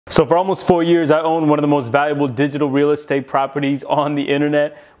So for almost 4 years, I owned one of the most valuable digital real estate properties on the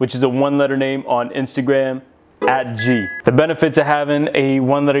internet, which is a one-letter name on Instagram, @G. The benefits of having a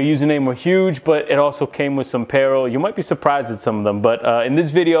one-letter username were huge, but it also came with some peril. You might be surprised at some of them, but in this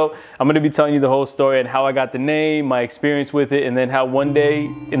video, I'm gonna be telling you the whole story and how I got the name, my experience with it, and then how one day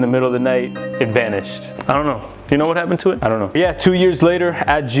in the middle of the night, it vanished. I don't know. Do you know what happened to it? I don't know. Yeah, 2 years later,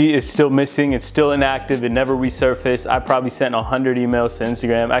 @G is still missing. It's still inactive. It never resurfaced. I probably sent 100 emails to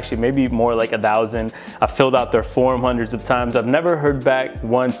Instagram. Actually, maybe more, like 1,000. I filled out their forum hundreds of times. I've never heard back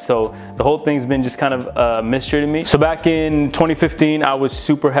once, so the whole thing's been just kind of a mystery to me. So back in 2015, I was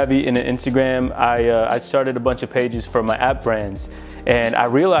super heavy into Instagram. I started a bunch of pages for my app brands. And I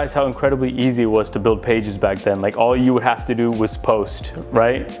realized how incredibly easy it was to build pages back then. Like, all you would have to do was post,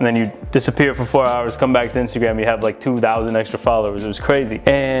 right? And then you disappear for 4 hours, come back to Instagram, you have like 2,000 extra followers. It was crazy.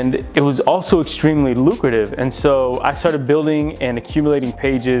 And it was also extremely lucrative. And so I started building and accumulating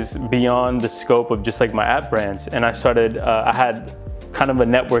pages beyond the scope of just like my app brands. And I started, I had kind of a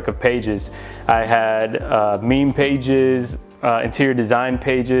network of pages. I had meme pages, interior design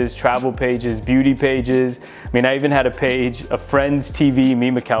pages, travel pages, beauty pages. I mean, I even had a page, a Friends TV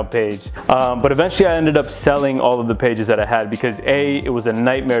meme account page. But eventually I ended up selling all of the pages that I had because A, it was a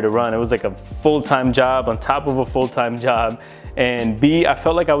nightmare to run. It was like a full-time job on top of a full-time job. And B, I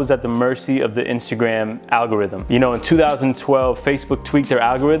felt like I was at the mercy of the Instagram algorithm. You know, in 2012, Facebook tweaked their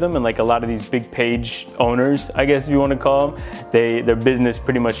algorithm, and like a lot of these big page owners, I guess if you want to call them, their business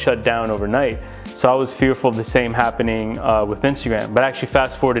pretty much shut down overnight. So I was fearful of the same happening with Instagram. But actually,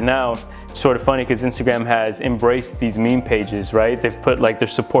 fast forward to now, it's sort of funny because Instagram has embraced these meme pages, right? They've put like their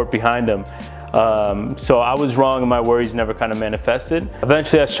support behind them. So I was wrong and my worries never kind of manifested.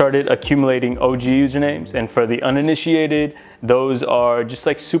 Eventually I started accumulating OG usernames, and for the uninitiated, those are just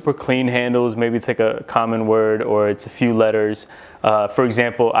like super clean handles. Maybe it's like a common word or it's a few letters. For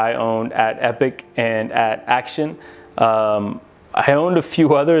example, I owned @Epic and @Action. I owned a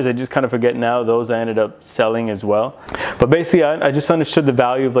few others, I just kind of forget now. Those I ended up selling as well. But basically, I just understood the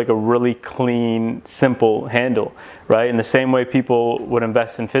value of like a really clean, simple handle, right? In the same way people would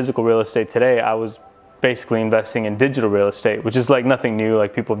invest in physical real estate today, I was basically investing in digital real estate, which is like nothing new.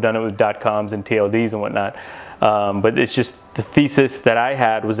 Like, people have done it with .coms and TLDs and whatnot. But it's just the thesis that I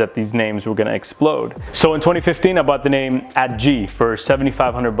had was that these names were gonna explode. So in 2015, I bought the name @G for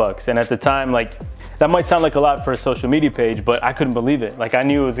 7,500 bucks. And at the time, like, that might sound like a lot for a social media page, but I couldn't believe it. Like, I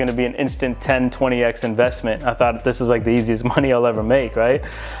knew it was gonna be an instant 10, 20x investment. I thought this is like the easiest money I'll ever make, right?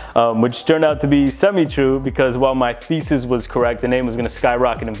 Which turned out to be semi-true, because while my thesis was correct, the name was gonna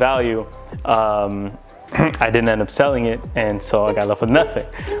skyrocket in value, I didn't end up selling it, and so I got left with nothing.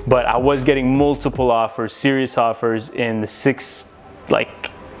 But I was getting multiple offers, serious offers in the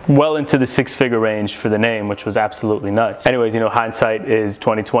well into the six-figure range for the name, which was absolutely nuts. Anyways, you know, hindsight is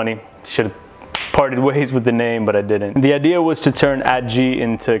 2020. Should have parted ways with the name, but I didn't. The idea was to turn @G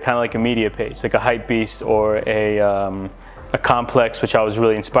into kind of like a media page, like a hype beast or a complex, which I was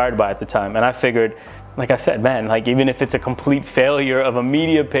really inspired by at the time. And I figured, like I said, man, like, even if it's a complete failure of a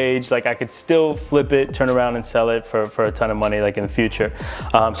media page, like, I could still flip it, turn around and sell it for a ton of money, like, in the future.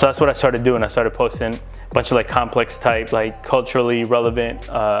 So that's what I started doing. I started posting a bunch of like complex type, like culturally relevant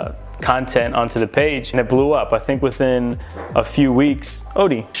content onto the page, and it blew up. I think within a few weeks,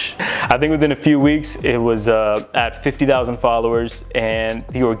 I think within a few weeks, it was at 50,000 followers, and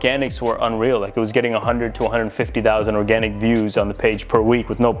the organics were unreal. Like, it was getting 100 to 150,000 organic views on the page per week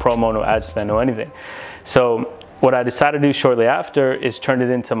with no promo, no ad spend, no anything. So what I decided to do shortly after is turn it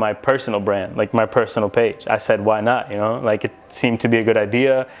into my personal brand, like my personal page. I said, why not? You know, like, it seemed to be a good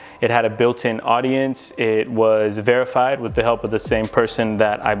idea. It had a built-in audience. It was verified with the help of the same person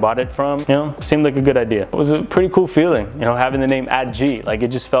that I bought it from. You know, seemed like a good idea. It was a pretty cool feeling, you know, having the name @G. Like, it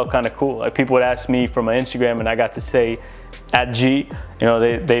just felt kind of cool. Like, people would ask me for my Instagram, and I got to say @G. You know,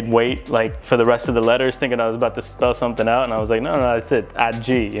 they'd wait like for the rest of the letters, thinking I was about to spell something out, and I was like, no, that's it,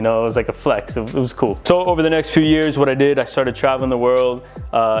 @G. You know, it was like a flex. It was cool. So over the next few years, what I did, I started traveling the world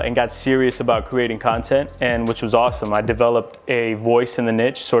and got serious about creating content, and which was awesome. I developed a voice in the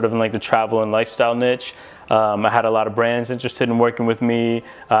niche, sort of in like the travel and lifestyle niche. I had a lot of brands interested in working with me.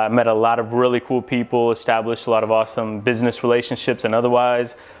 I met a lot of really cool people, established a lot of awesome business relationships and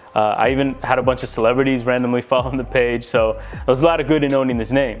otherwise. I even had a bunch of celebrities randomly following the page, so there was a lot of good in owning this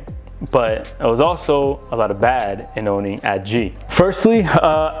name. But there was also a lot of bad in owning @G. Firstly,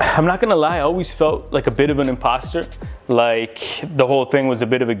 I'm not gonna lie, I always felt like a bit of an imposter. Like, the whole thing was a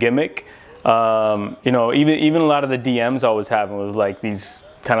bit of a gimmick. You know, even a lot of the DMs I was having was like these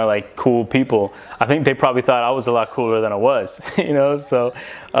kind of like cool people. I think they probably thought I was a lot cooler than I was, you know? So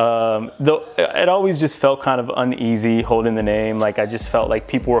though it always just felt kind of uneasy holding the name. Like I just felt like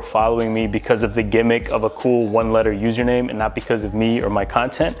people were following me because of the gimmick of a cool one-letter username and not because of me or my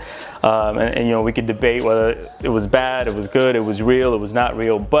content. And you know, we could debate whether it was bad, it was good, it was real, it was not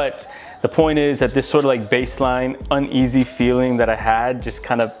real. But the point is that this sort of like baseline uneasy feeling that I had just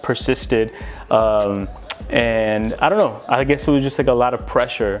kind of persisted. And I don't know, I guess it was just like a lot of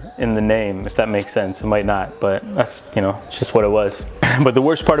pressure in the name, if that makes sense. It might not, but that's, you know, it's just what it was. But the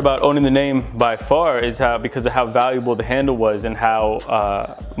worst part about owning the name by far is because of how valuable the handle was and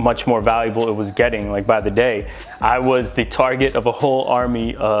how much more valuable it was getting, like by the day. I was the target of a whole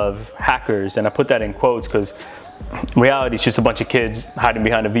army of hackers, and I put that in quotes because reality is just a bunch of kids hiding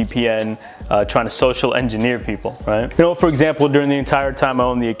behind a VPN, trying to social engineer people, right? You know, for example, during the entire time I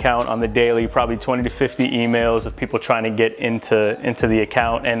owned the account, on the daily, probably 20 to 50 emails of people trying to get into the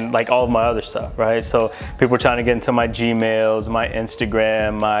account, and like all of my other stuff, right? So people were trying to get into my Gmails, my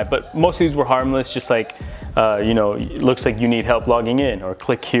Instagram, but most of these were harmless, just like, you know, it looks like you need help logging in, or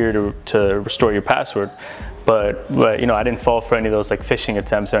click here to restore your password. But you know, I didn't fall for any of those like phishing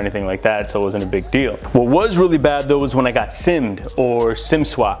attempts or anything like that, so it wasn't a big deal. What was really bad though was when I got SIMmed or SIM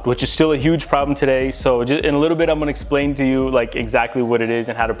swapped, which is still a huge problem today. So just in a little bit, I'm gonna explain to you like exactly what it is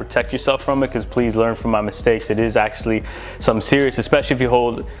and how to protect yourself from it, because please learn from my mistakes. It is actually something serious, especially if you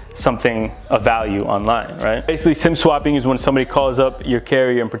hold something of value online, right? Basically, SIM swapping is when somebody calls up your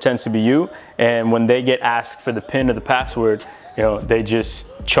carrier and pretends to be you, and when they get asked for the PIN or the password, you know, they just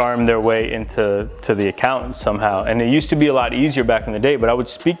charm their way into the account somehow. And it used to be a lot easier back in the day, but I would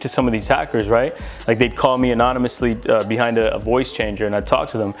speak to some of these hackers, right? Like they'd call me anonymously behind a voice changer, and I'd talk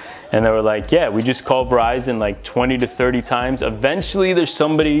to them, and they were like, yeah, we just called Verizon like 20 to 30 times. Eventually there's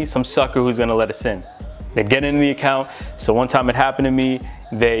some sucker who's gonna let us in. They'd get into the account. So one time it happened to me,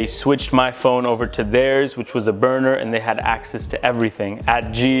 they switched my phone over to theirs, which was a burner, and they had access to everything.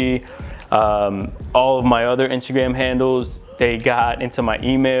 @G, all of my other Instagram handles. They got into my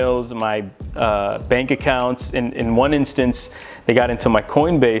emails, my bank accounts. In one instance, they got into my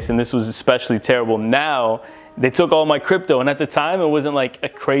Coinbase, and this was especially terrible. Now, they took all my crypto, and at the time, it wasn't like a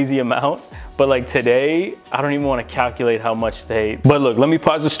crazy amount. But like today, I don't even want to calculate how much but look, let me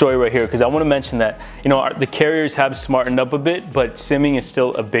pause the story right here, because I want to mention that, you know, the carriers have smartened up a bit, but simming is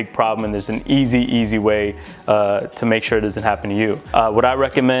still a big problem, and there's an easy way to make sure it doesn't happen to you. What I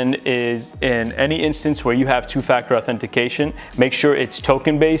recommend is, in any instance where you have two-factor authentication, make sure it's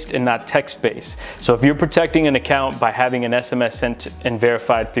token-based and not text-based. So if you're protecting an account by having an SMS sent and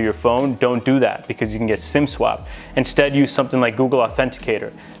verified through your phone, don't do that, because you can get SIM swapped. Instead, use something like Google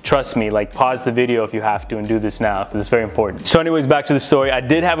Authenticator. Trust me, like pause the video if you have to and do this now, because it's very important. So anyways, back to the story. I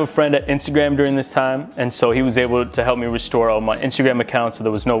did have a friend at Instagram during this time, and so he was able to help me restore all my Instagram accounts, so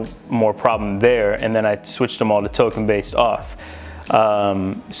there was no more problem there, and then I switched them all to token-based off.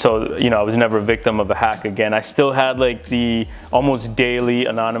 So, you know, I was never a victim of a hack again. I still had like the almost daily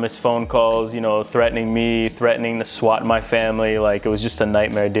anonymous phone calls, you know, threatening me, threatening to SWAT my family. Like, it was just a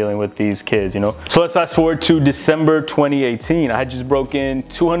nightmare dealing with these kids, you know. So let's fast forward to December 2018. I had just broke in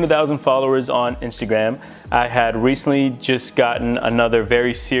 200,000 followers on Instagram. I had recently just gotten another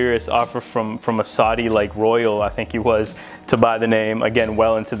very serious offer from a Saudi, like royal, I think he was, to buy the name, again,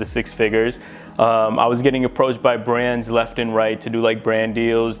 well into the 6 figures. I was getting approached by brands left and right to do like brand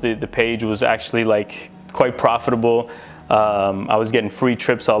deals. The page was actually like quite profitable. I was getting free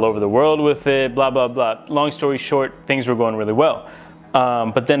trips all over the world with it, blah, blah, blah. Long story short, things were going really well.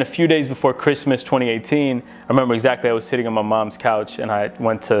 But then a few days before Christmas 2018, I remember exactly, I was sitting on my mom's couch, and I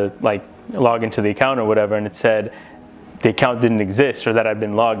went to like log into the account or whatever, and it said the account didn't exist, or that I'd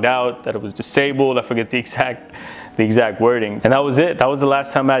been logged out, that it was disabled. I forget the exact wording. And that was it. That was the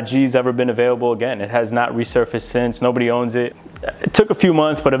last time @G's ever been available again. It has not resurfaced since. Nobody owns it. It took a few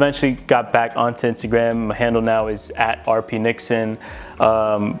months, but eventually got back onto Instagram. My handle now is @RPNixon.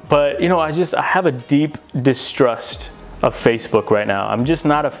 But you know, I have a deep distrust of Facebook right now. I'm just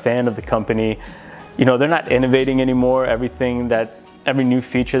not a fan of the company. You know, they're not innovating anymore. Every new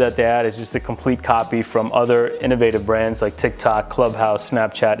feature that they add is just a complete copy from other innovative brands like TikTok, Clubhouse,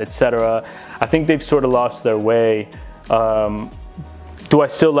 Snapchat, etc. I think they've sort of lost their way. Do I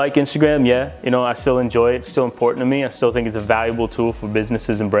still like Instagram? Yeah, you know, I still enjoy it. It's still important to me. I still think it's a valuable tool for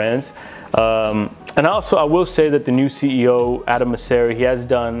businesses and brands. And also, I will say that the new CEO, Adam Mosseri, he has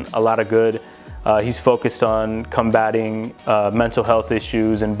done a lot of good. He's focused on combating mental health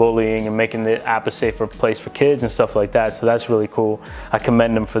issues and bullying, and making the app a safer place for kids and stuff like that. So that's really cool. I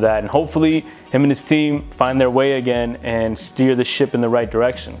commend him for that. And hopefully him and his team find their way again and steer the ship in the right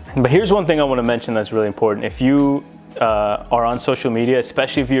direction. But here's one thing I want to mention that's really important. If you are on social media,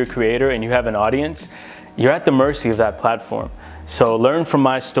 especially if you're a creator and you have an audience, you're at the mercy of that platform. So learn from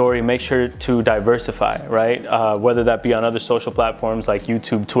my story, make sure to diversify, right? Whether that be on other social platforms like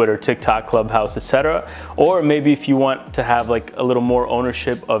YouTube, Twitter, TikTok, Clubhouse, etc. Or maybe if you want to have like a little more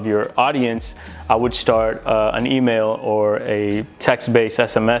ownership of your audience, I would start an email or a text-based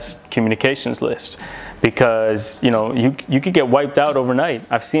SMS communications list. Because you could get wiped out overnight.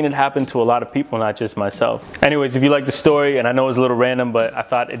 I've seen it happen to a lot of people, not just myself. Anyways, if you like the story, and I know it's a little random, but I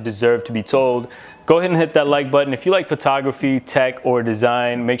thought it deserved to be told, go ahead and hit that like button. If you like photography, tech, or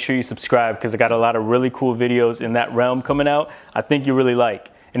design, make sure you subscribe because I got a lot of really cool videos in that realm coming out I think you really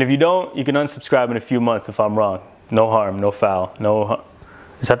like. And if you don't, you can unsubscribe in a few months if I'm wrong. No harm, no foul.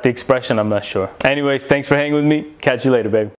 Is that the expression? I'm not sure. Anyways, thanks for hanging with me. Catch you later, babe.